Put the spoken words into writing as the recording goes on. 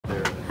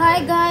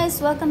Hi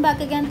guys, welcome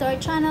back again to our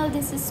channel.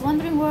 This is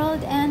Wandering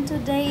World, and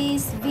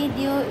today's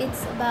video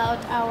it's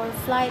about our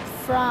flight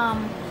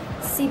from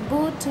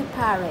Cebu to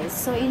Paris.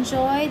 So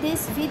enjoy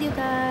this video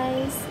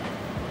guys.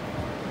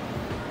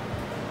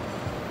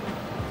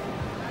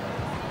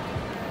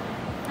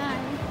 Hi.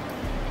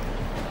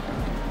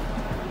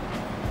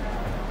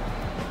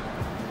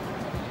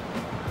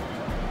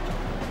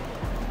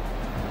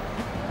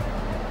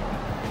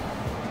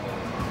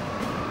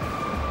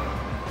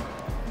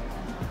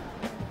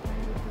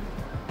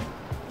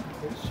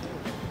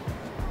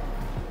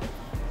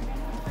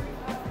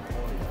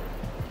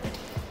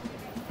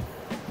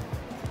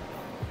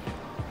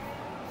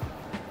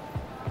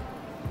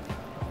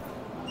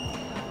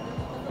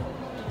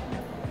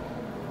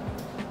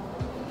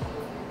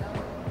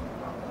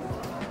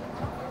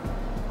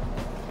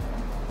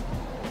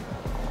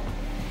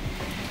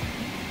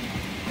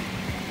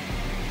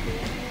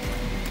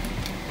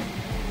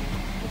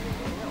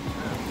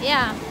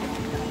 Yeah.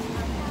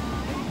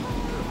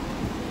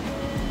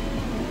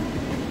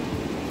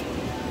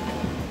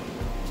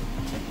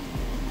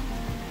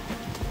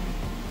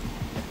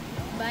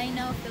 Bye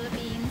now,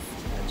 Philippines.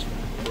 That's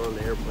right. We're on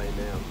the airplane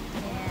now.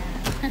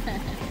 Yeah.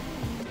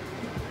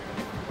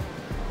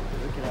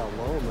 Look at how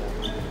low that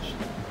is.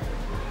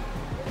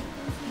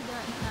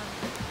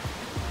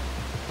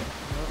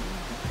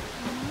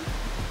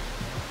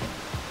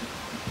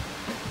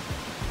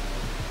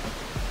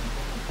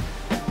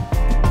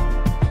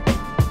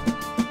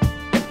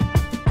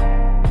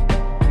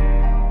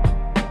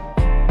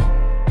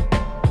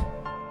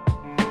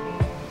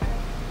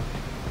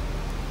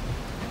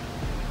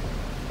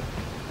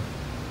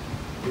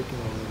 Look at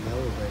all them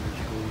elevators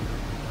going.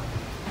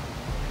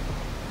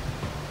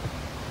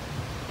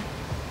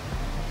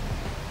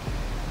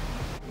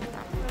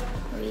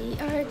 We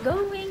are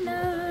going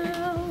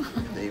now.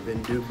 They've in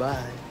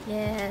Dubai.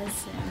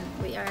 Yes,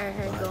 and we are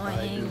Bye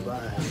going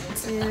Dubai.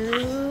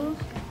 to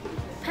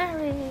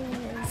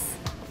Paris.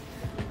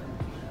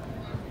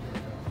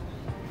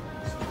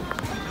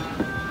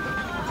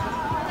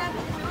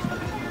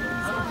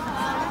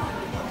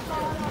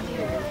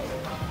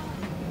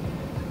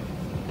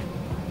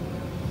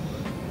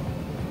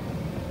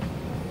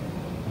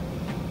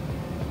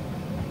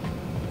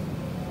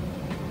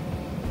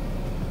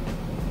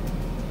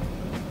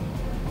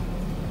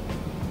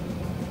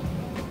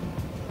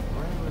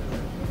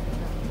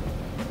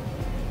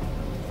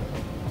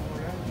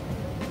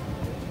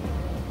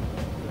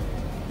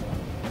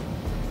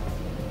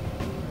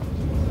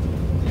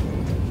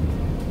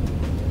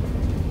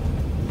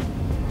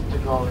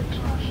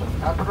 International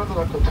Airport. The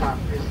local time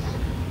is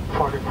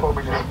 44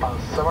 minutes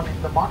past 7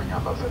 in the morning,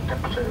 and the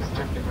temperature is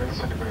 10 degrees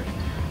centigrade.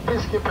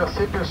 Please keep your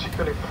seatbelt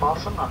securely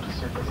fastened until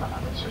seatbelts are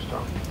not switched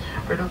off.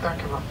 We do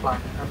thank you for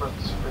flying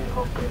Emirates. We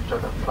hope you enjoy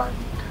the flight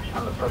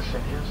and the best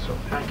in you. So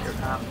thank you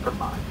and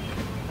goodbye.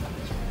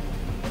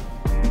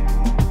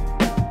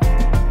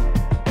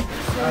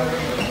 So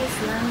we just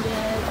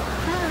landed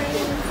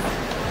Paris.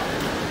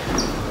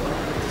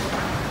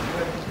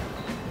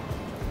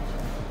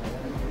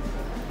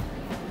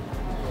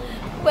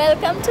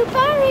 Welcome to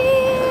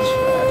Paris!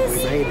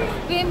 We made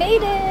it. We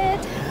made it!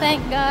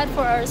 Thank God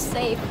for our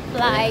safe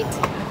flight.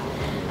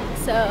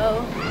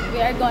 So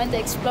we are going to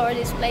explore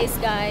this place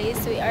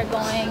guys. We are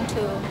going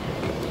to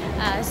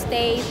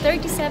stay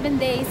 37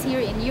 days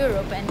here in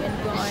Europe, and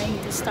we're going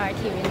to start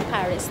here in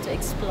Paris to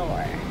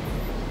explore.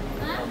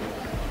 Huh?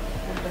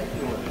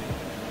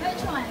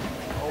 Which one?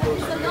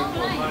 It's a long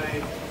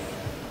line.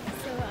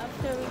 So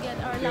after we get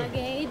our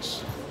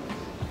luggage,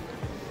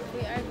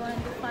 we are going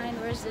to find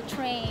where's the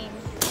train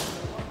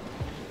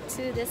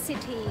to the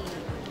city.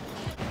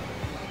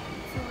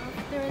 So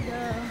after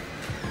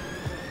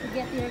you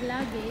get your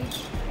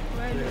luggage,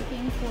 we're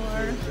looking for...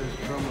 This is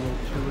Terminal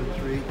 2 and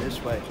 3 this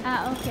way.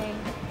 Ah, okay.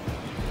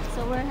 So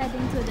we're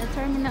heading to the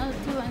Terminal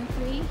 2 and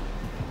 3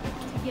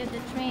 to get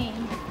the train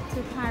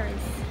to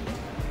Paris.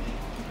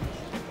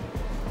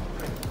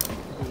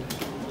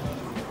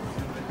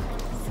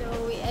 So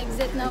we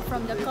exit now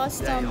from the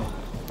custom. Down.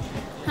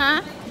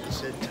 Huh? It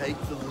said take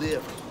the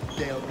lift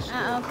down the stairs.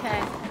 Ah,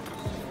 okay.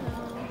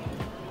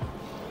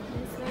 So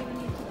this way we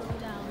need to go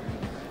down.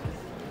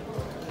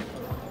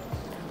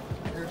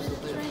 Here's the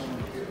lift. Train.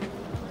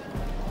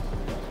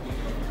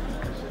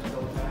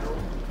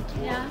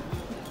 Yeah.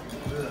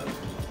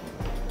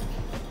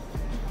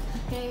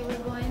 Okay,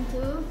 we're going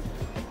to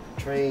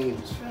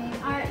Trains. train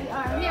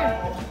R-E-R here.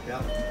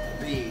 Yep.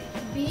 B.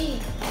 B.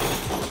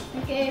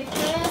 Okay,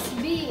 press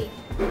B.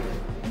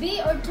 B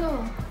or 2?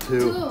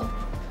 Two.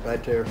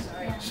 Right there.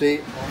 See?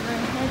 We're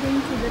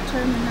heading to the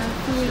Terminal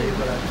 3. See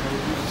what I told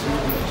you?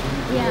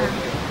 See Yeah.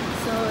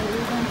 So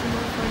we're going to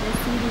look for the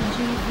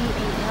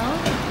CDG-VAL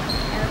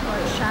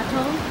airport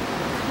shuttle.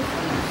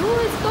 Ooh,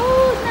 it's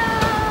cold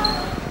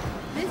now!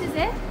 This is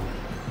it?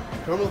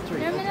 Terminal 3.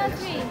 Terminal okay.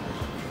 3.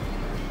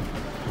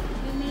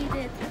 We made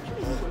it.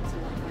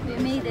 We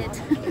made it.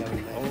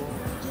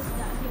 Just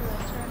got here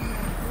at Terminal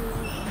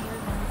 3.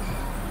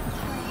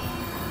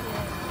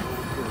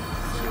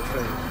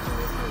 Train.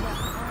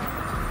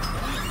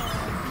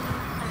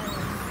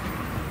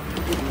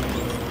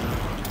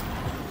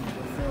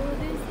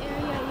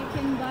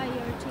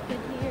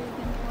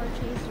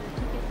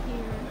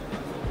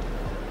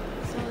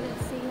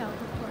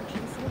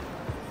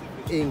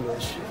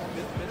 English.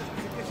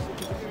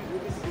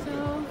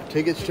 So,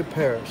 Tickets to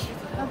Paris.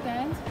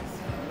 okay.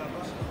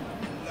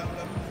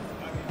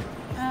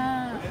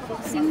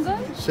 Single?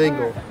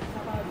 Single. Or-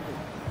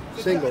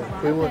 Single.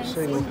 We want Okay,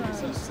 single.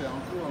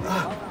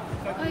 Oh,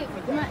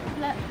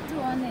 two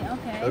only.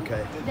 Okay.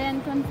 Okay.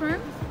 Then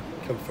confirm.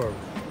 Confirm.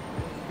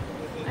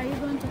 Are you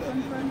going to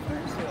confirm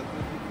first?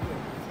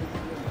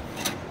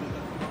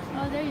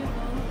 Oh, there you go.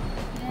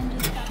 Then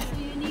just tap. So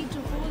you need to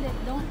hold it.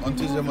 Don't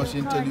Until the remove your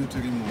machine card. tell you to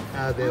remove.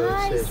 Ah, there it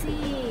I says.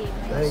 see.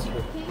 Thank you.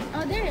 Okay.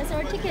 Oh, there is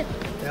our ticket.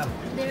 Yeah.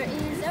 There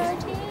is our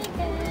ticket.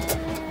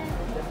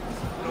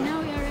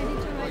 Now we are ready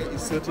to ride.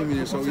 It's 30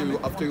 minutes, so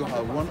after you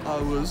have 1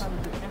 hour to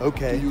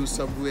Okay. use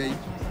subway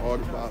or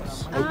the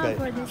bus. Okay.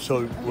 for this.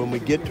 So when we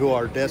get to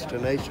our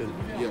destination,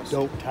 Yes.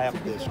 don't tap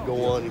this.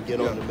 Go on and get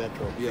on the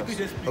metro. Yes.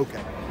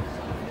 Okay.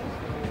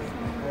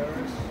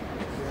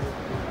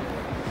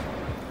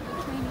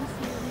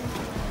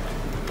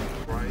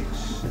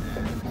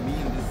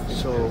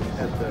 So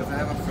at the I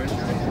have a friend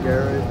guy.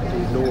 Gare du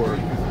Nord,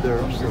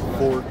 there's the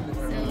Fort.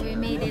 So we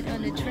made it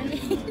on the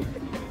train.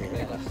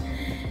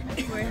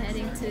 We're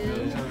heading to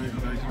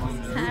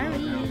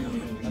Paris. Here.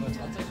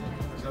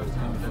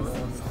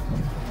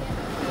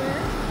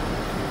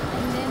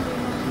 And then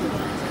we're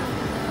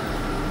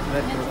going to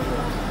Metro.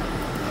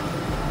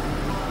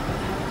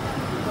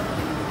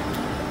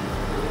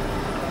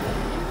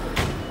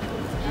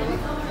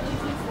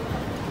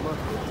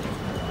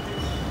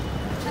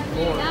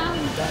 Down.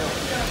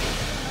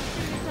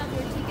 Pick up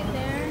your ticket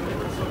there. We'll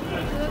go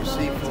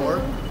C4? to 4.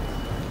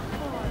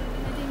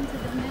 Heading to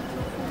the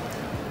Metro 4.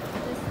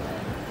 This way.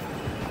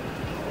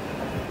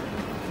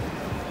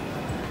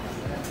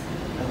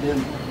 And then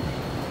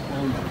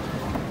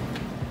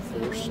So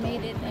we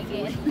made it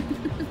again.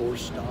 4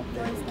 stop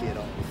and get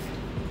off.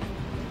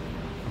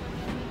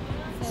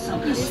 So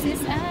this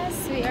is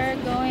us. We are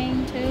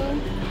going to,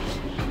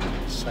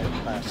 St.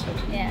 Placid.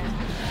 yeah.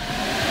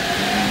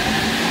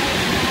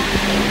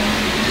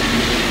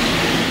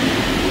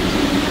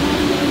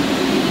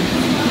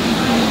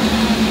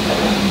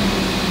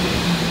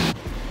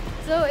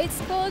 So it's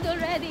cold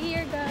already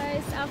here,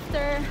 guys.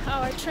 After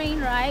our train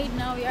ride,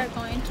 now we are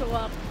going to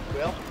walk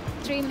Well,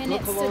 3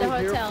 minutes look to the along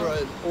here hotel.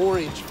 for an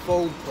orange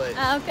phone place.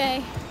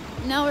 Okay,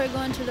 now we're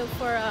going to look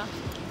for a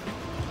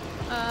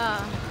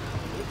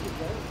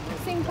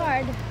SIM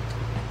card.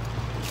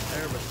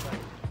 There beside.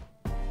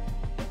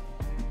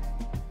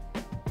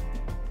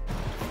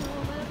 So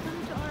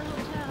welcome to our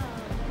hotel,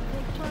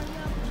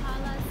 Victoria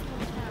Palace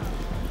Hotel.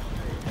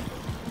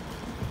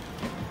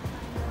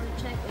 We're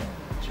checking.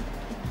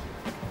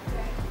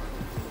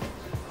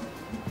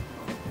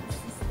 This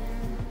is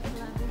their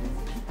lobby.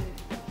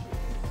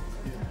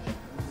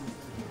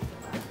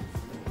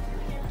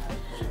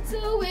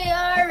 So we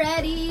are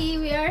ready.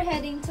 We are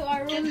heading to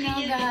our room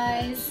now,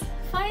 guys.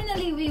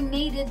 Finally, we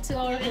made it to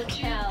our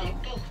hotel.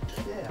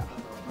 Yeah.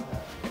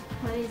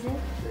 What is it?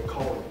 They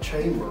call them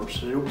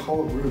chambers. They don't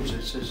call them rooms.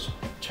 It says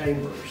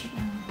chambers.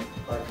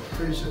 Like a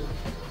prison.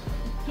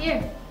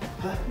 Here.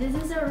 Huh? This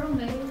is our room,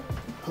 baby.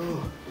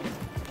 Oh,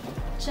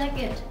 Check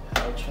it.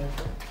 I'll check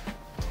it.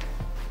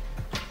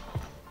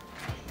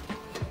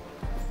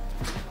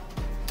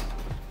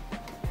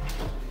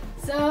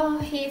 So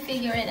he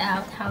figured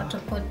out how to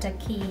put the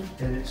key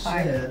And it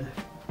card. said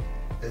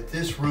that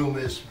this room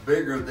is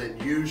bigger than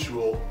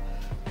usual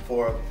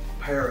for a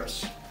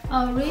Paris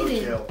Oh,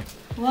 really? hotel.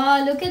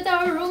 Wow, look at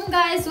our room,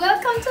 guys.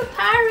 Welcome to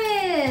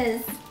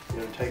Paris. You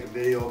gonna take a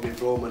video of me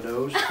blowing my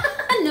nose?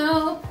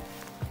 No.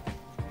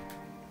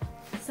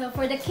 So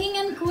for the king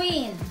and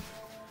queen.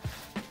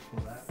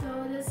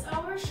 So this is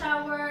our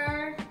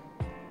shower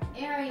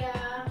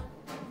area.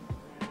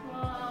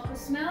 Wow, it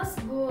smells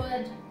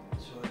good.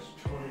 So it's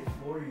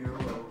 24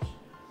 euros.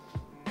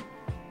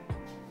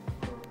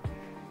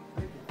 Look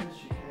at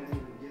this, you can't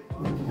even get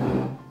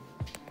one.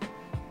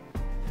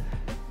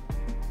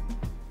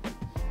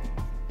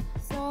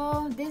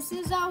 So this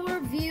is our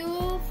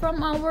view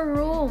from our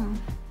room.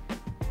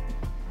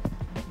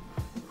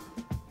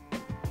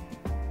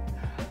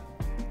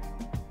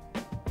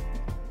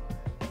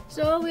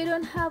 So we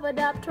don't have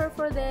adapter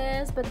for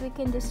this, but we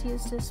can just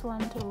use this one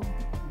to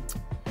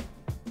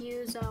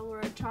use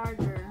our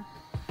charger.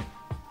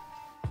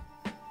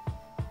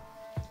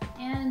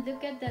 And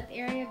look at that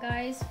area,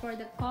 guys, for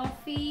the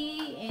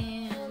coffee.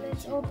 And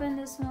let's open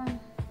this one.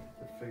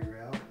 To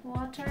figure out.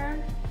 Water,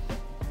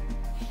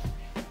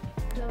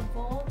 the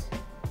vault,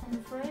 and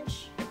the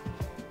fridge,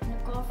 and the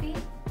coffee,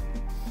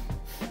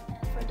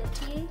 and for the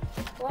tea.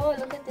 Whoa,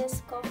 look at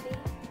this coffee.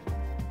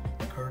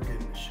 Cargan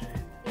machine.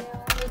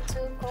 Yeah, only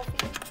 2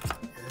 coffee.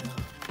 Yeah.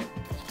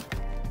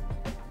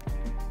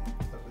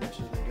 I bet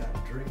you they got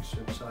drinks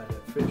inside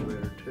that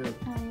refrigerator too.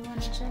 Oh, you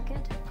want to check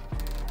it?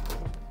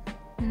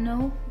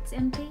 No, it's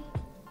empty.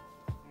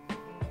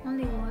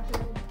 Only water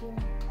over here.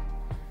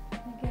 I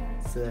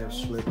guess. They have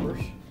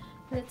slippers.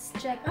 Let's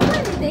check.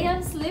 Oh, they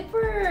have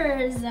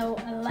slippers. Oh,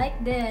 I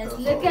like this.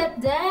 Look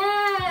at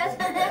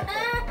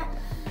that.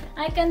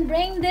 I can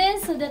bring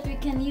this so that we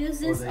can use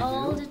this they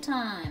all do? the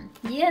time.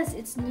 Yes,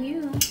 it's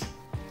new.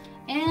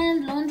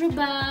 and laundry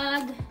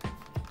bag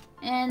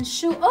and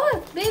shoe.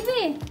 Oh,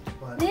 baby,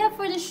 What? they have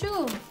for the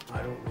shoe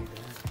I don't need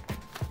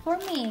that. for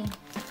me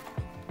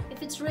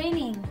if it's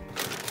raining.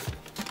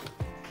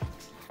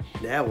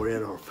 Now we're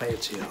in our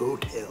fancy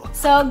hotel.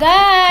 So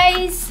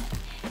guys,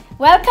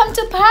 welcome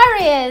to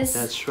Paris.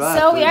 That's right.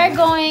 So we are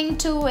going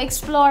to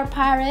explore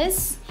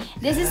Paris.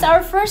 This is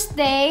our first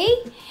day.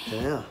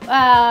 Yeah.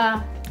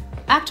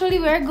 Actually,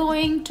 we're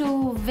going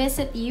to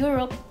visit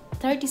Europe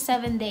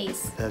 37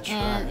 days. That's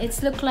and right.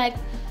 it's look like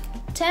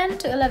 10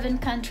 to 11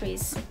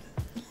 countries.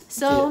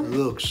 So It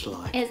looks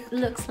like. it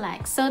looks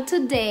like. So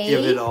today,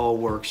 If it all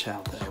works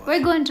out that way.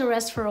 we're going to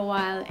rest for a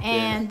while.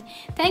 And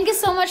thank you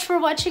so much for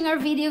watching our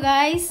video,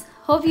 guys.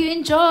 Hope you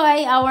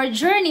enjoy our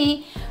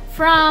journey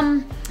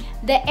from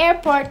the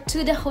airport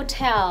to the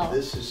hotel.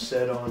 This is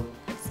set on.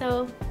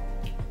 So,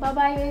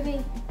 bye-bye,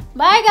 baby.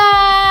 Bye,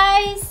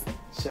 guys.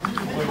 So, of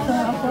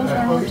course,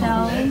 our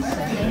hotel, they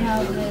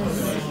have this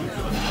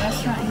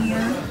restaurant here,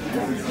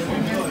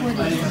 and their food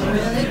is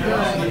really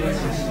good.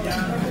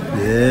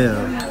 Yeah.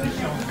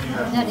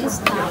 That is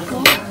taco,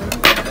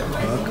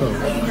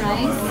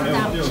 rice,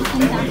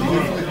 chicken taco.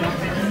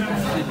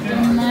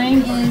 And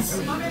mine is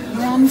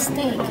rum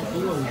steak.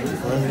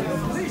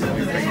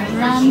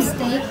 Rum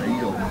steak